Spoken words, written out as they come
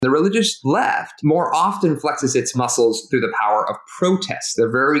The religious left more often flexes its muscles through the power of protest.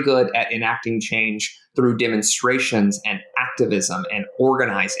 They're very good at enacting change through demonstrations and activism and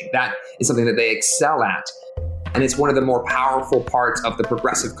organizing. That is something that they excel at. And it's one of the more powerful parts of the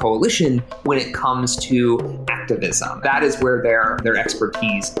Progressive Coalition when it comes to activism. That is where their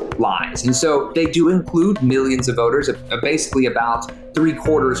expertise lies. And so they do include millions of voters. Basically about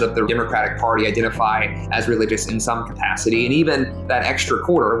 3/4 of the Democratic Party identify as religious in some capacity. And even that extra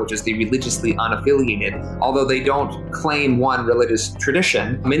quarter, which is the religiously unaffiliated, although they don't claim one religious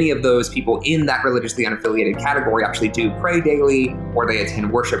tradition, many of those people in that religiously unaffiliated category actually do pray daily or they attend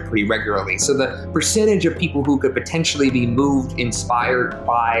worship pretty regularly. So the percentage of people who could potentially be moved, inspired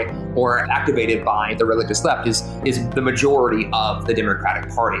by, or activated by the religious left is the majority of the Democratic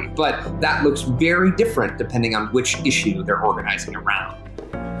Party. But that looks very different depending on which issue they're organizing around.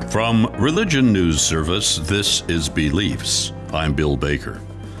 From Religion News Service, this is Beliefs. I'm Bill Baker.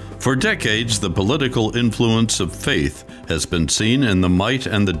 For decades, the political influence of faith has been seen in the might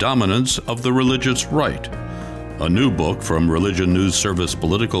and the dominance of the religious right. A new book from Religion News Service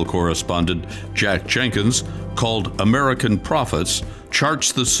political correspondent Jack Jenkins, called American Prophets,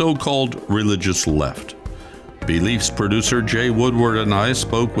 charts the so-called religious left. Beliefs producer Jay Woodward and I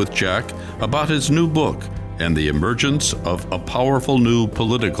spoke with Jack about his new book and the emergence of a powerful new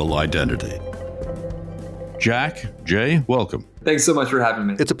political identity. Jack, Jay, welcome. Thanks so much for having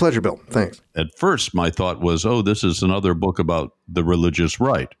me. It's a pleasure, Bill. Thanks. At first, my thought was, this is another book about the religious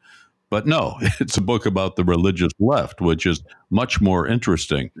right. But no, it's a book about the religious left, which is much more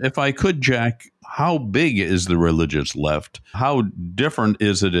interesting. If I could, Jack, how big is the religious left? How different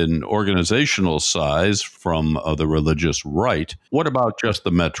is it in organizational size from the religious right? What about just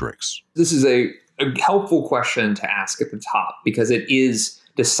the metrics? This is a helpful question to ask at the top because it is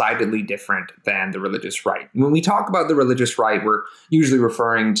decidedly different than the religious right. When we talk about the religious right, we're usually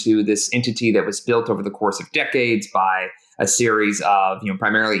referring to this entity that was built over the course of decades by a series of,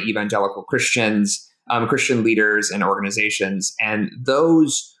 primarily evangelical Christians, Christian leaders and organizations. And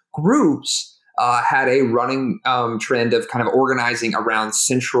those groups had a running trend of kind of organizing around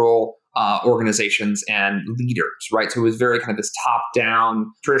central organizations and leaders, right? So it was very kind of this top-down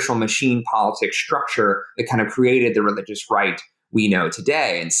traditional machine politics structure that kind of created the religious right we know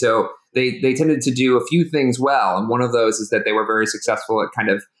today. And so they tended to do a few things well. And one of those is that they were very successful at kind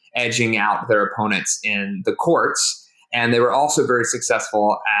of edging out their opponents in the courts. And they were also very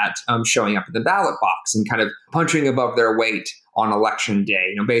successful at showing up at the ballot box and kind of punching above their weight on election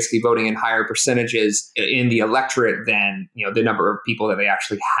day, basically voting in higher percentages in the electorate than, the number of people that they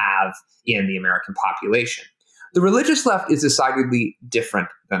actually have in the American population. The religious left is decidedly different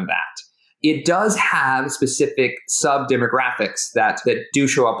than that. It does have specific sub-demographics that do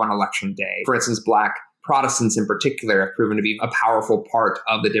show up on election day. For instance, Black Protestants in particular have proven to be a powerful part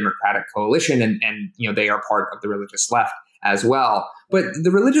of the Democratic coalition, and they are part of the religious left as well. But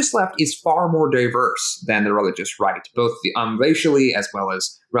the religious left is far more diverse than the religious right, both racially as well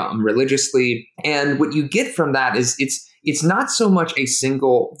as religiously. And what you get from that is it's not so much a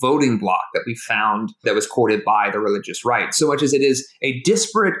single voting bloc that we found that was courted by the religious right, so much as it is a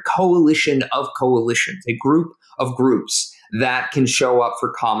disparate coalition of coalitions, a group of groups that can show up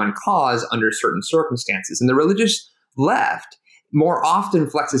for common cause under certain circumstances. And the religious left more often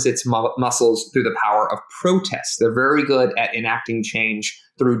flexes its muscles through the power of protest. They're very good at enacting change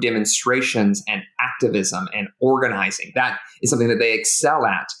through demonstrations and activism and organizing. That is something that they excel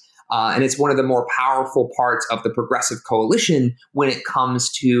at. And it's one of the more powerful parts of the Progressive Coalition when it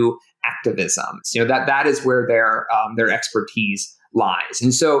comes to activism. That is where their expertise lies.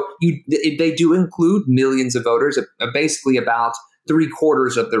 And so they do include millions of voters. Basically about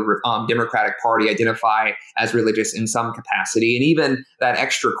 3/4 of the Democratic Party identify as religious in some capacity. And even that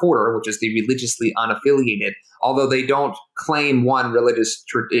extra quarter, which is the religiously unaffiliated, although they don't claim one religious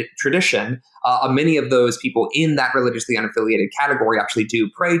tradition, many of those people in that religiously unaffiliated category actually do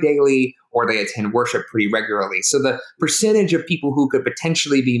pray daily or they attend worship pretty regularly. So the percentage of people who could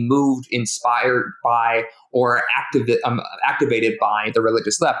potentially be moved, inspired by, or activated by the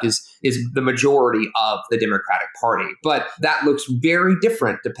religious left is the majority of the Democratic Party. But that looks very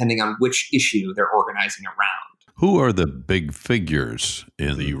different depending on which issue they're organizing around. Who are the big figures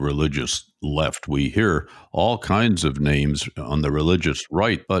in the religious left? We hear all kinds of names on the religious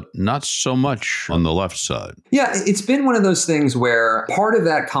right, but not so much on the left side. Yeah, it's been one of those things where part of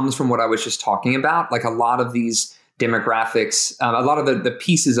that comes from what I was just talking about. Like a lot of these demographics, a lot of the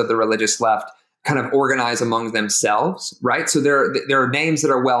pieces of the religious left kind of organize among themselves, right? So there are names that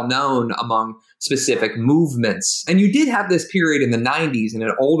are well known among specific movements. And you did have this period in the 90s in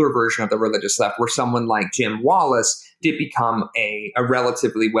an older version of the religious left where someone like Jim Wallace did become a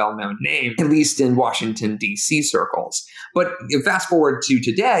relatively well-known name, at least in Washington, D.C. circles. But fast forward to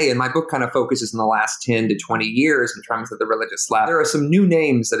today, and my book kind of focuses on the last 10 to 20 years in terms of the religious left, there are some new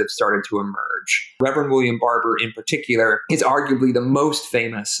names that have started to emerge. Reverend William Barber in particular is arguably the most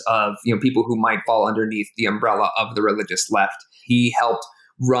famous of people who might fall underneath the umbrella of the religious left. He helped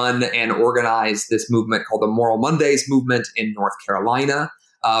run and organize this movement called the Moral Mondays movement in North Carolina,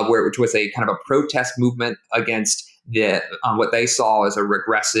 which was a kind of a protest movement against what they saw as a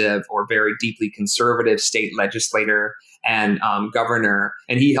regressive or very deeply conservative state legislator and governor.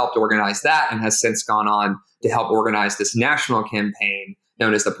 And he helped organize that and has since gone on to help organize this national campaign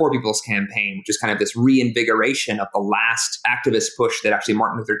known as the Poor People's Campaign, which is kind of this reinvigoration of the last activist push that actually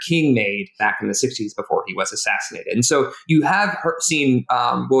Martin Luther King made back in the 60s before he was assassinated. And so you have seen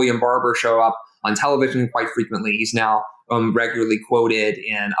William Barber show up on television quite frequently. He's now regularly quoted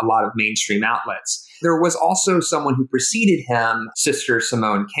in a lot of mainstream outlets. There was also someone who preceded him, Sister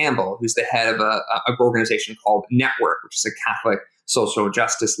Simone Campbell, who's the head of an organization called Network, which is a Catholic social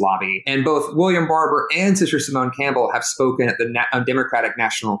justice lobby. And both William Barber and Sister Simone Campbell have spoken at the Democratic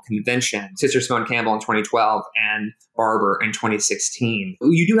National Convention. Sister Simone Campbell in 2012 and Barber in 2016.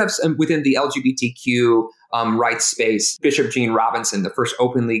 You do have some within the LGBTQ rights space. Bishop Gene Robinson, the first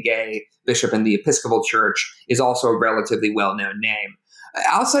openly gay bishop in the Episcopal Church, is also a relatively well-known name.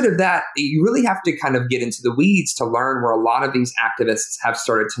 Outside of that, you really have to kind of get into the weeds to learn where a lot of these activists have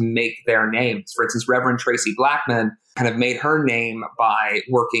started to make their names. For instance, Reverend Tracy Blackman kind of made her name by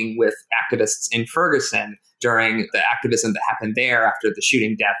working with activists in Ferguson during the activism that happened there after the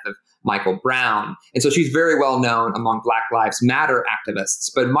shooting death of Michael Brown. And so she's very well known among Black Lives Matter activists,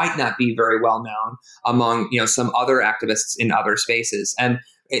 but might not be very well known among some other activists in other spaces. And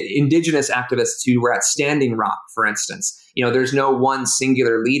indigenous activists who were at Standing Rock, for instance, there's no one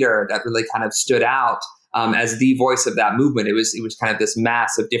singular leader that really kind of stood out as the voice of that movement. It was kind of this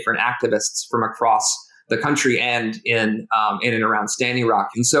mass of different activists from across the country and in and around Standing Rock.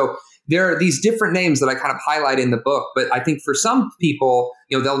 And so there are these different names that I kind of highlight in the book, but I think for some people,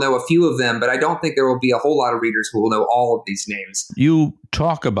 they'll know a few of them, but I don't think there will be a whole lot of readers who will know all of these names. You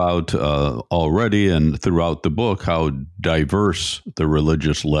talk about already and throughout the book how diverse the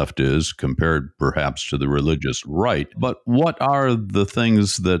religious left is compared perhaps to the religious right. But what are the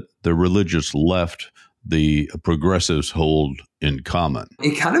things that the religious left, the progressives, hold in common?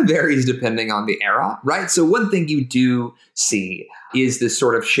 It kind of varies depending on the era, right? So one thing you do see is this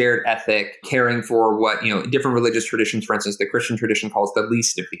sort of shared ethic, caring for what, different religious traditions, for instance, the Christian tradition calls the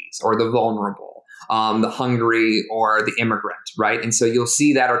least of these, or the vulnerable, the hungry, or the immigrant, right? And so you'll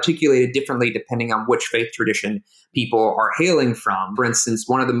see that articulated differently depending on which faith tradition people are hailing from. For instance,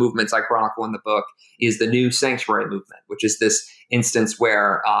 one of the movements I chronicle in the book is the New Sanctuary movement, which is this instance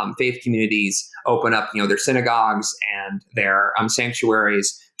where faith communities open up, their synagogues and their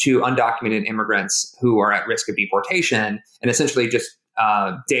sanctuaries to undocumented immigrants who are at risk of deportation, and essentially just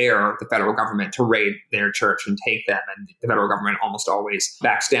dare the federal government to raid their church and take them. And the federal government almost always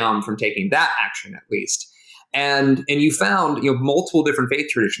backs down from taking that action, at least. And you found multiple different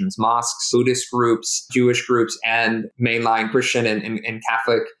faith traditions, mosques, Buddhist groups, Jewish groups, and mainline Christian and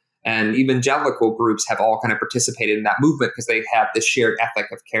Catholic and evangelical groups have all kind of participated in that movement because they have this shared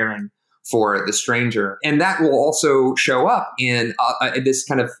ethic of caring for the stranger. And that will also show up in this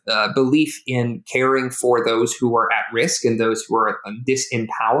kind of belief in caring for those who are at risk and those who are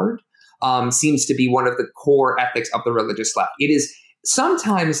disempowered seems to be one of the core ethics of the religious left. It is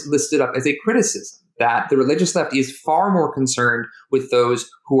sometimes listed up as a criticism that the religious left is far more concerned with those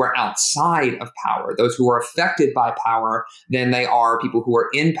who are outside of power, those who are affected by power, than they are people who are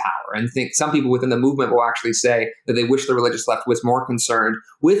in power. And think some people within the movement will actually say that they wish the religious left was more concerned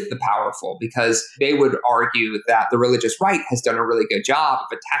with the powerful, because they would argue that the religious right has done a really good job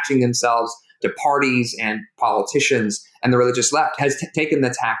of attaching themselves to parties and politicians, and the religious left has taken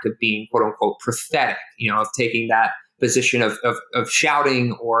the tact of being, quote unquote, prophetic, of taking that position of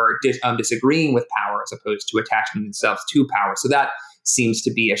shouting or disagreeing with power as opposed to attaching themselves to power. So that seems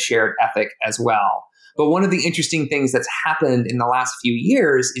to be a shared ethic as well. But one of the interesting things that's happened in the last few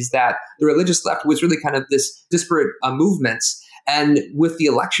years is that the religious left was really kind of this disparate movements. And with the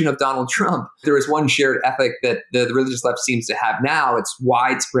election of Donald Trump, there is one shared ethic that the religious left seems to have now. It's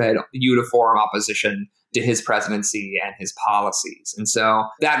widespread, uniform opposition to his presidency and his policies. And so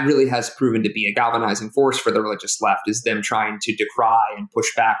that really has proven to be a galvanizing force for the religious left, is them trying to decry and push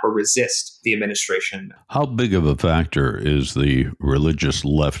back or resist the administration. How big of a factor is the religious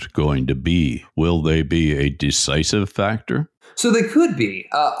left going to be? Will they be a decisive factor? So they could be.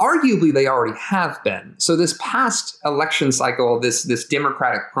 Arguably, they already have been. So this past election cycle, this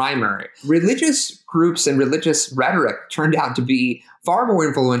Democratic primary, religious groups and religious rhetoric turned out to be far more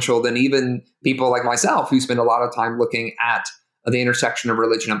influential than even people like myself who spend a lot of time looking at the intersection of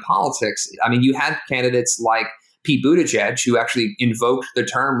religion and politics. I mean, you had candidates like Pete Buttigieg, who actually invoked the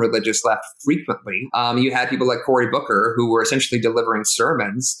term religious left frequently. You had people like Cory Booker, who were essentially delivering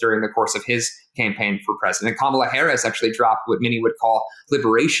sermons during the course of his campaign for president. Kamala Harris actually dropped what many would call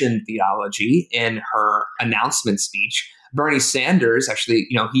liberation theology in her announcement speech. Bernie Sanders, actually,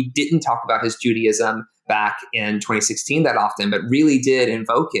 he didn't talk about his Judaism back in 2016 that often, but really did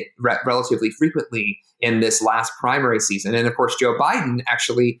invoke it relatively frequently in this last primary season. And of course, Joe Biden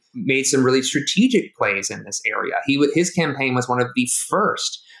actually made some really strategic plays in this area. His campaign was one of the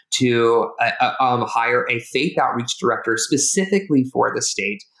first to hire a faith outreach director specifically for the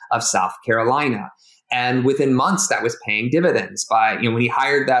state of South Carolina. And within months, that was paying dividends. By when he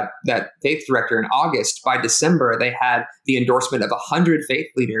hired that faith director in August, by December, they had the endorsement of 100 faith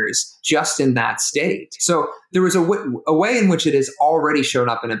leaders just in that state. So there was a way in which it has already shown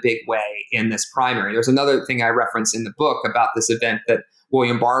up in a big way in this primary. There's another thing I reference in the book about this event that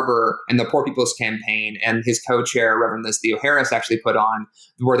William Barber and the Poor People's Campaign and his co-chair, Reverend Liz Theo Harris, actually put on,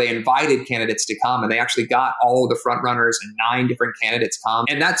 where they invited candidates to come. And they actually got all of the front runners and 9 different candidates come.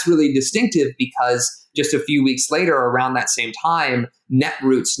 And that's really distinctive because just a few weeks later, around that same time,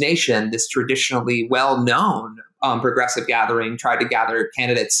 Netroots Nation, this traditionally well-known progressive gathering, tried to gather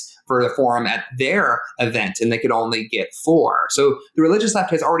candidates for the forum at their event, and they could only get 4. So the religious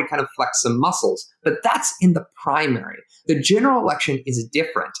left has already kind of flexed some muscles, but that's in the primary. The general election is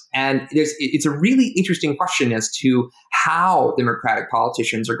different. And it's a really interesting question as to how Democratic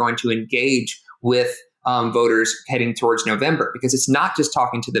politicians are going to engage with voters heading towards November, because it's not just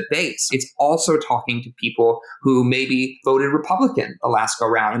talking to the base. It's also talking to people who maybe voted Republican the last go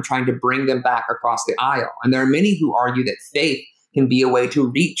round and trying to bring them back across the aisle. And there are many who argue that faith can be a way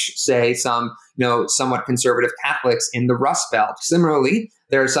to reach, say, some, somewhat conservative Catholics in the Rust Belt. Similarly,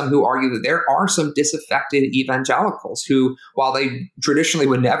 there are some who argue that there are some disaffected evangelicals who, while they traditionally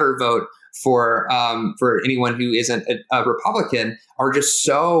would never vote for anyone who isn't a Republican, are just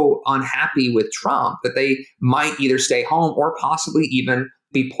so unhappy with Trump that they might either stay home or possibly even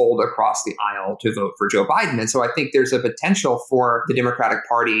be pulled across the aisle to vote for Joe Biden. And so I think there's a potential for the Democratic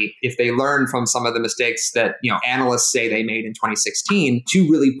Party, if they learn from some of the mistakes that analysts say they made in 2016,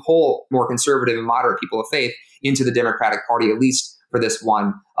 to really pull more conservative and moderate people of faith into the Democratic Party, at least for this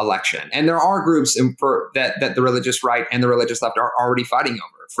one election. And there are groups that the religious right and the religious left are already fighting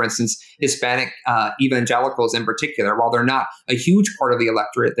over. For instance, Hispanic evangelicals in particular, while they're not a huge part of the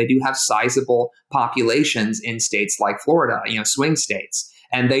electorate, they do have sizable populations in states like Florida, swing states.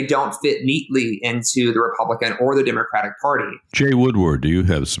 And they don't fit neatly into the Republican or the Democratic Party. Jay Woodward, do you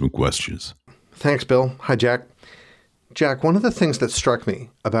have some questions? Thanks, Bill. Hi, Jack. Jack, one of the things that struck me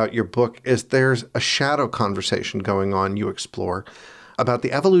about your book is there's a shadow conversation going on you explore about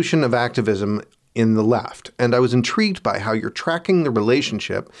the evolution of activism in the left. And I was intrigued by how you're tracking the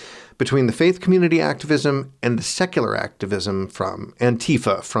relationship between the faith community activism and the secular activism from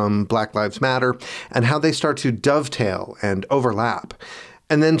Antifa, from Black Lives Matter, and how they start to dovetail and overlap.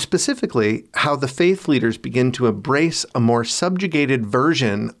 And then specifically, how the faith leaders begin to embrace a more subjugated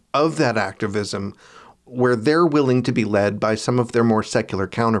version of that activism where they're willing to be led by some of their more secular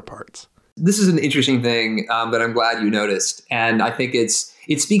counterparts. This is an interesting thing that I'm glad you noticed. And I think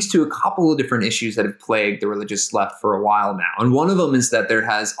it speaks to a couple of different issues that have plagued the religious left for a while now. And one of them is that there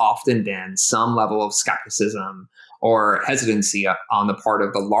has often been some level of skepticism or hesitancy on the part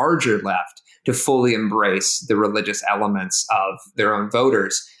of the larger left to fully embrace the religious elements of their own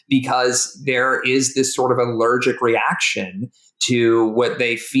voters, because there is this sort of allergic reaction to what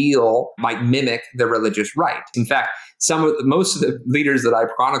they feel might mimic the religious right. In fact, most of the leaders that I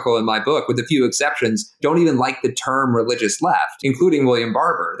chronicle in my book, with a few exceptions, don't even like the term religious left, including William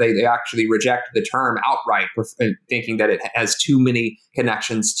Barber. They actually reject the term outright, thinking that it has too many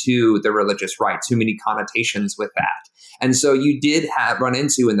connections to the religious right, too many connotations with that. And so you did run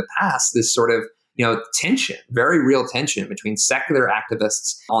into in the past this sort of tension, very real tension between secular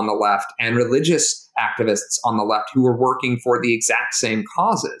activists on the left and religious activists on the left who were working for the exact same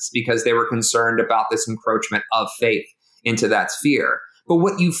causes because they were concerned about this encroachment of faith into that sphere. But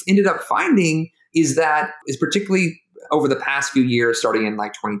what you've ended up finding is particularly over the past few years, starting in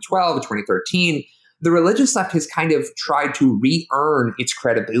like 2012, 2013, the religious left has kind of tried to re-earn its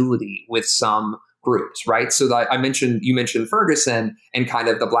credibility with some groups, right? So you mentioned Ferguson and kind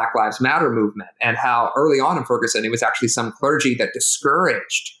of the Black Lives Matter movement, and how early on in Ferguson, it was actually some clergy that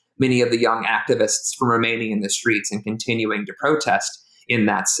discouraged many of the young activists from remaining in the streets and continuing to protest in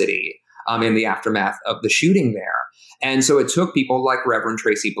that city in the aftermath of the shooting there. And so it took people like Reverend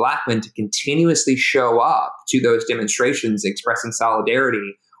Tracy Blackmon to continuously show up to those demonstrations expressing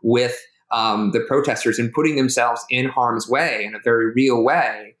solidarity with the protesters and putting themselves in harm's way in a very real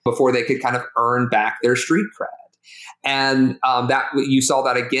way before they could kind of earn back their street cred. And that you saw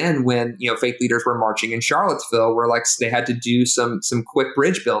that again when, faith leaders were marching in Charlottesville, where like they had to do some quick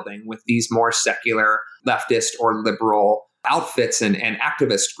bridge building with these more secular leftist or liberal outfits and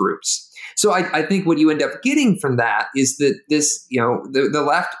activist groups. So I think what you end up getting from that is that this, the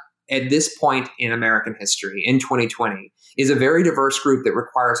left at this point in American history in 2020 is a very diverse group that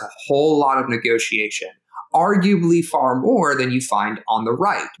requires a whole lot of negotiation, arguably far more than you find on the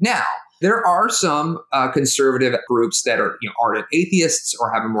right. Now, there are some conservative groups that are ardent atheists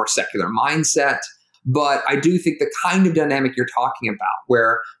or have a more secular mindset. But I do think the kind of dynamic you're talking about,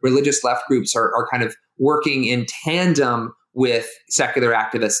 where religious left groups are kind of working in tandem with secular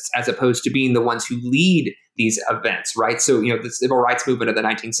activists as opposed to being the ones who lead these events, right? So, the civil rights movement of the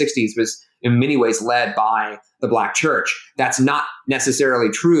 1960s was in many ways led by the Black church. That's not necessarily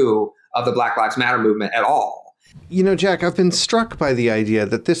true of the Black Lives Matter movement at all. Jack, I've been struck by the idea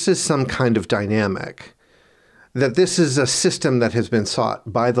that this is some kind of dynamic, that this is a system that has been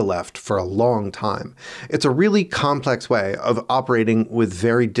sought by the left for a long time. It's a really complex way of operating with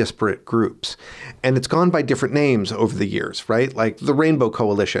very disparate groups. And it's gone by different names over the years, right? Like the Rainbow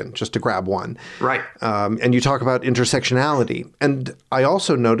Coalition, just to grab one. Right. And you talk about intersectionality. And I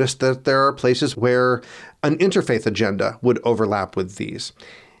also noticed that there are places where an interfaith agenda would overlap with these.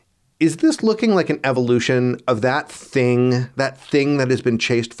 Is this looking like an evolution of that thing that has been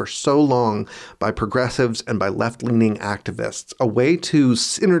chased for so long by progressives and by left-leaning activists, a way to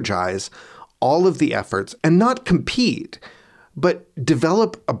synergize all of the efforts and not compete, but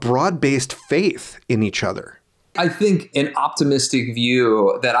develop a broad-based faith in each other? I think an optimistic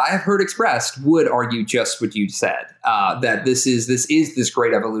view that I have heard expressed would argue just what you said, that this is this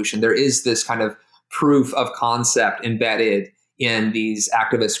great evolution. There is this kind of proof of concept embedded in these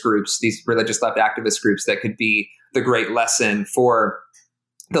activist groups, these religious left activist groups, that could be the great lesson for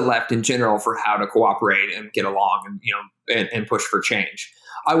the left in general for how to cooperate and get along and push for change.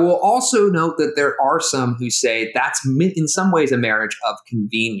 I will also note that there are some who say that's in some ways a marriage of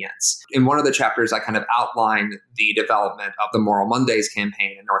convenience. In one of the chapters, I kind of outlined the development of the Moral Mondays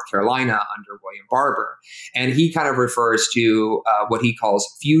campaign in North Carolina under William Barber. And he kind of refers to what he calls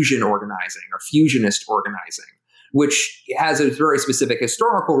fusion organizing or fusionist organizing, which has a very specific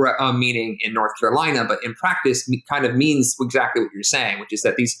historical meaning in North Carolina, but in practice kind of means exactly what you're saying, which is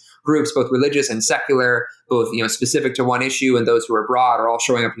that these groups, both religious and secular, both specific to one issue and those who are broad, are all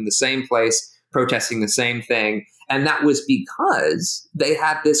showing up in the same place, protesting the same thing. And that was because they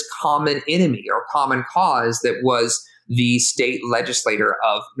had this common enemy or common cause that was the state legislator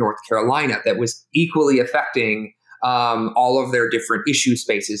of North Carolina that was equally affecting all of their different issue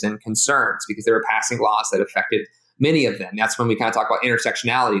spaces and concerns, because they were passing laws that affected many of them. That's when we kind of talk about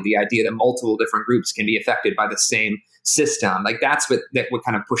intersectionality, the idea that multiple different groups can be affected by the same system. Like that would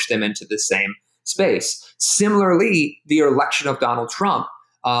kind of push them into the same space. Similarly, the election of Donald Trump.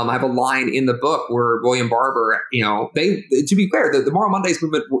 I have a line in the book where William Barber, to be clear, the Moral Mondays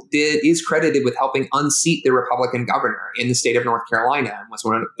movement is credited with helping unseat the Republican governor in the state of North Carolina, and was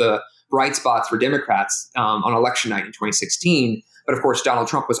one of the bright spots for Democrats on election night in 2016. But of course, Donald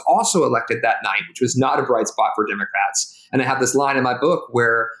Trump was also elected that night, which was not a bright spot for Democrats. And I have this line in my book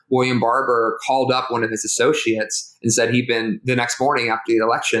where William Barber called up one of his associates and said the next morning after the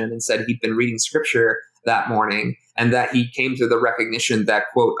election, and said he'd been reading scripture that morning, and that he came to the recognition that,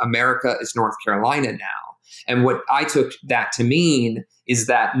 quote, America is North Carolina now. And what I took that to mean is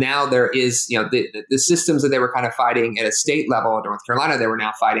that now there is, the systems that they were kind of fighting at a state level in North Carolina, they were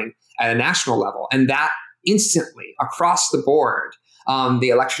now fighting at a national level. And that instantly, across the board, the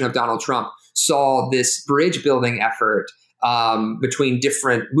election of Donald Trump saw this bridge building effort between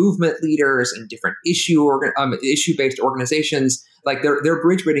different movement leaders and different issue-based organizations. Like their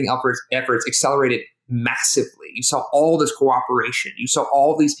bridge building efforts accelerated massively. You saw all this cooperation. You saw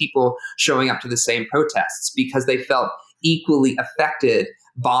all these people showing up to the same protests because they felt equally affected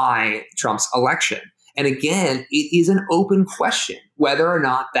by Trump's election. And again, it is an open question whether or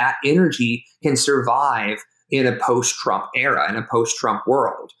not that energy can survive in a post-Trump era, in a post-Trump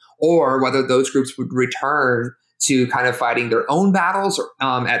world, or whether those groups would return to kind of fighting their own battles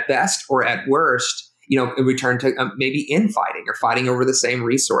at best, or at worst, return to maybe infighting or fighting over the same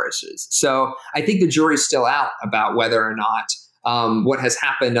resources. So I think the jury's still out about whether or not what has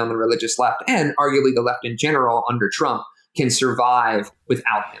happened on the religious left, and arguably the left in general under Trump, can survive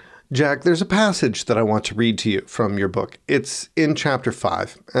without him. Jack, there's a passage that I want to read to you from your book. It's in chapter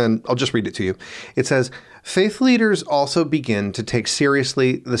 5, and I'll just read it to you. It says, faith leaders also begin to take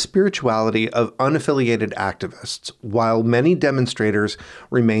seriously the spirituality of unaffiliated activists, while many demonstrators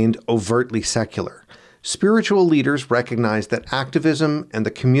remained overtly secular. Spiritual leaders recognize that activism and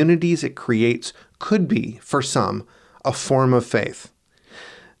the communities it creates could be, for some, a form of faith.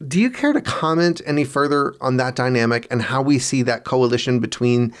 Do you care to comment any further on that dynamic and how we see that coalition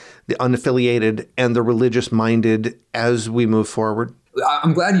between the unaffiliated and the religious-minded as we move forward?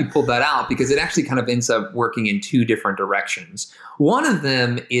 I'm glad you pulled that out because it actually kind of ends up working in two different directions. One of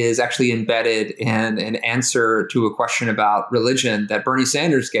them is actually embedded in an answer to a question about religion that Bernie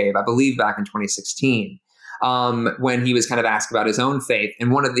Sanders gave, I believe, back in 2016, when he was kind of asked about his own faith.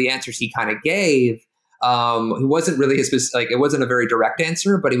 And one of the answers he kind of gave, it wasn't really it wasn't a very direct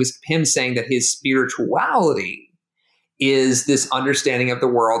answer, but it was him saying that his spirituality is this understanding of the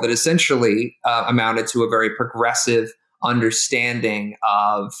world that essentially amounted to a very progressive understanding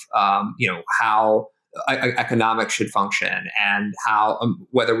of how economics should function and how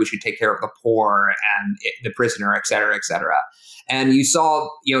whether we should take care of the poor and the prisoner, et cetera, et cetera. And you saw,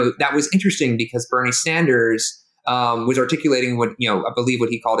 that was interesting because Bernie Sanders was articulating what, I believe what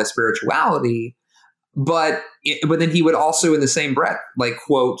he called a spirituality. But then he would also, in the same breath,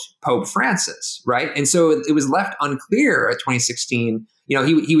 quote Pope Francis, right? And so it was left unclear at 2016.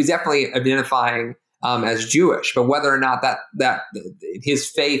 He was definitely identifying as Jewish, but whether or not that his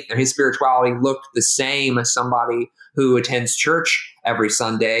faith and his spirituality looked the same as somebody who attends church every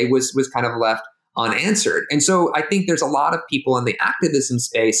Sunday was kind of left unanswered. And so I think there's a lot of people in the activism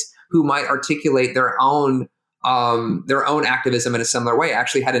space who might articulate their own activism in a similar way. I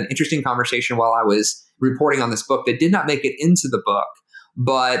actually had an interesting conversation while I was reporting on this book that did not make it into the book,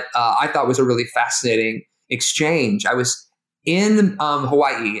 but I thought was a really fascinating exchange. I was in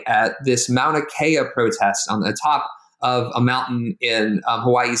Hawaii at this Mauna Kea protest on the top of a mountain in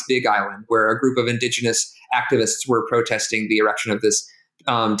Hawaii's Big Island, where a group of indigenous activists were protesting the erection of this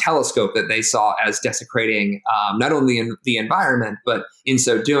telescope that they saw as desecrating not only the environment, but in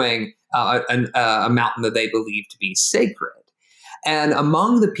so doing, a mountain that they believed to be sacred. And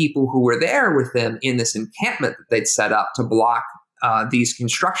among the people who were there with them in this encampment that they'd set up to block these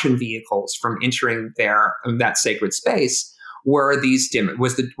construction vehicles from entering that sacred space were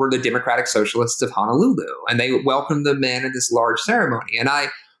the Democratic Socialists of Honolulu, and they welcomed them in this large ceremony. And I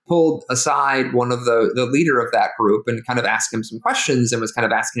pulled aside one of the leader of that group and kind of asked him some questions and was kind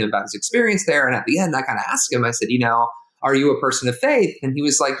of asking him about his experience there. And at the end, I kind of asked him, I said, are you a person of faith? And he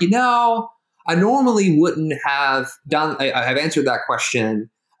was like, I normally wouldn't have I've answered that question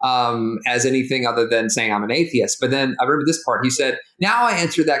as anything other than saying I'm an atheist. But then I remember this part. He said, now I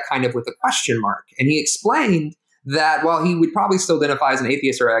answered that kind of with a question mark. And he explained that while he would probably still identify as an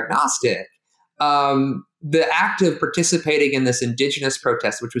atheist or agnostic, the act of participating in this indigenous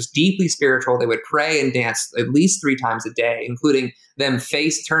protest, which was deeply spiritual, they would pray and dance at least 3 times a day, including them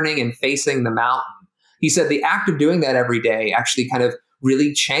face turning and facing the mountain. He said the act of doing that every day actually kind of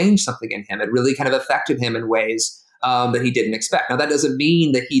really changed something in him. It really kind of affected him in ways that he didn't expect. Now, that doesn't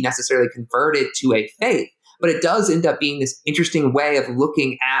mean that he necessarily converted to a faith, but it does end up being this interesting way of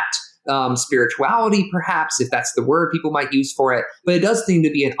looking at spirituality, perhaps, if that's the word people might use for it. But it does seem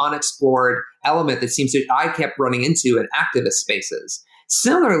to be an unexplored element that I kept running into in activist spaces.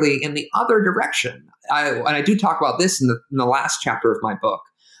 Similarly, in the other direction, and I do talk about this in the last chapter of my book,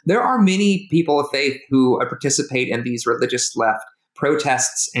 there are many people of faith who participate in these religious left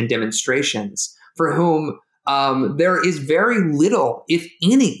protests and demonstrations for whom there is very little, if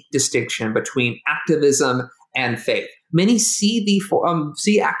any, distinction between activism and faith. Many see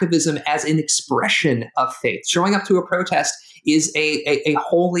activism as an expression of faith. Showing up to a protest is a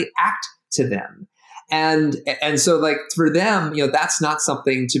holy act to them. And so for them, that's not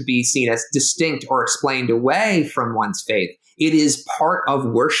something to be seen as distinct or explained away from one's faith. It is part of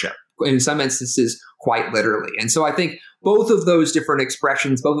worship, in some instances, quite literally. And so I think both of those different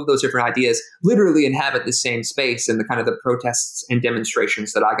expressions, both of those different ideas literally inhabit the same space in the kind of the protests and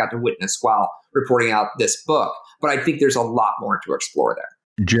demonstrations that I got to witness while reporting out this book. But I think there's a lot more to explore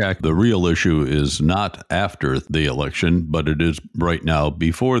there. Jack, the real issue is not after the election, but it is right now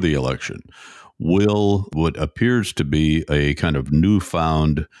before the election. Will what appears to be a kind of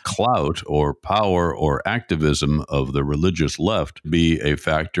newfound clout or power or activism of the religious left be a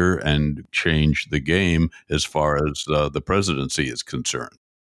factor and change the game as far as the presidency is concerned?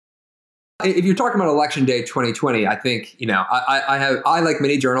 If you're talking about election day 2020, I think, I like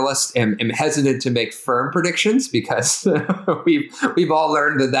many journalists am hesitant to make firm predictions because we've all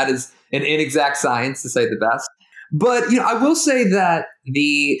learned that is an inexact science, to say the best. But, I will say that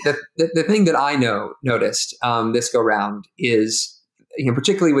the thing that I noticed this go round is,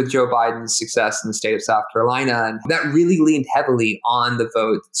 particularly with Joe Biden's success in the state of South Carolina, and that really leaned heavily on the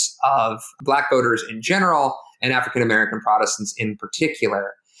votes of Black voters in general and African-American Protestants in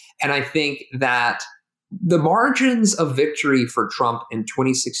particular. And I think that the margins of victory for Trump in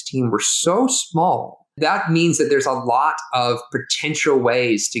 2016 were so small. That means that there's a lot of potential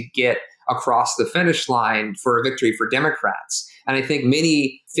ways to get across the finish line for a victory for Democrats. And I think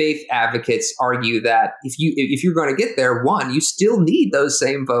many faith advocates argue that if you're going to get there, one, you still need those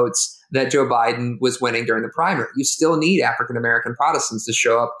same votes that Joe Biden was winning during the primary. You still need African-American Protestants to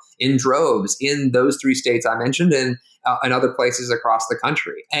show up in droves in those 3 states I mentioned and other places across the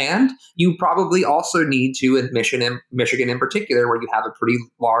country. And you probably also need to, in Michigan in particular, where you have a pretty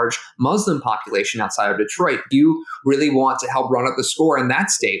large Muslim population outside of Detroit, you really want to help run up the score in that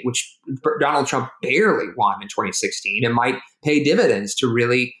state, which Donald Trump barely won in 2016, and might pay dividends to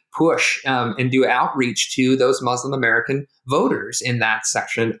really push and do outreach to those Muslim American voters in that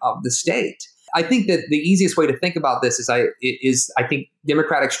section of the state. I think that the easiest way to think about this is I think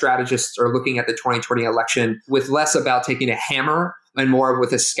Democratic strategists are looking at the 2020 election with less about taking a hammer and more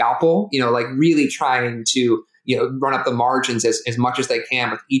with a scalpel, like really trying to, run up the margins as much as they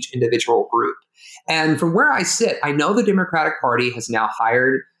can with each individual group. And from where I sit, I know the Democratic Party has now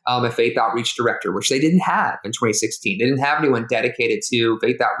hired a faith outreach director, which they didn't have in 2016. They didn't have anyone dedicated to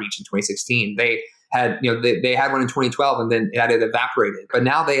faith outreach in 2016. They had, they had one in 2012 and then it had evaporated. But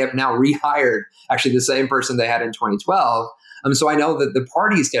now they have rehired actually the same person they had in 2012. So I know that the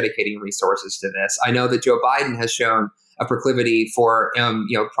party is dedicating resources to this. I know that Joe Biden has shown a proclivity for,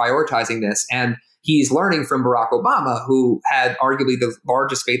 prioritizing this. And he's learning from Barack Obama, who had arguably the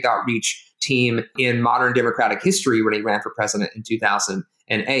largest faith outreach team in modern Democratic history when he ran for president in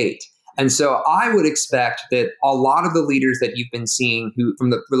 2008. And so I would expect that a lot of the leaders that you've been seeing from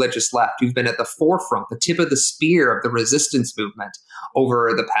the religious left, who've been at the forefront, the tip of the spear of the resistance movement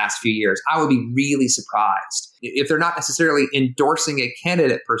over the past few years, I would be really surprised. If they're not necessarily endorsing a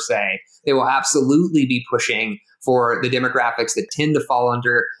candidate per se, they will absolutely be pushing for the demographics that tend to fall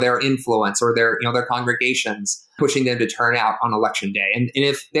under their influence or their congregations, pushing them to turn out on election day. And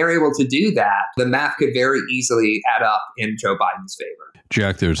if they're able to do that, the math could very easily add up in Joe Biden's favor.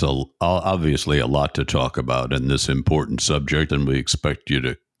 Jack, there's obviously a lot to talk about in this important subject, and we expect you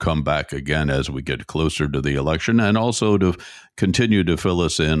to come back again as we get closer to the election, and also to continue to fill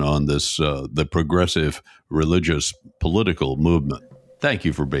us in on this, the progressive religious political movement. Thank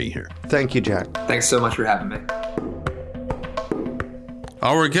you for being here. Thank you, Jack. Thanks so much for having me.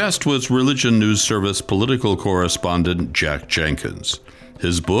 Our guest was Religion News Service political correspondent Jack Jenkins.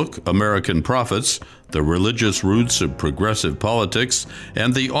 His book, American Prophets, The Religious Roots of Progressive Politics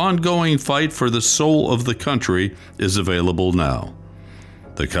and the Ongoing Fight for the Soul of the Country, is available now.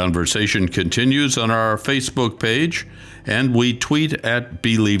 The conversation continues on our Facebook page, and we tweet at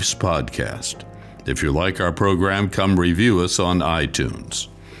Beliefs Podcast. If you like our program, come review us on iTunes.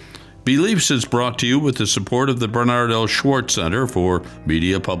 Beliefs is brought to you with the support of the Bernard L. Schwartz Center for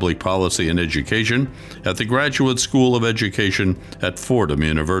Media, Public Policy, and Education at the Graduate School of Education at Fordham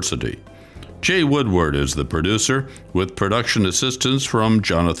University. Jay Woodward is the producer, with production assistance from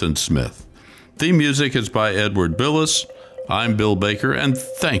Jonathan Smith. Theme music is by Edward Billis. I'm Bill Baker, and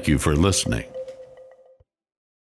thank you for listening.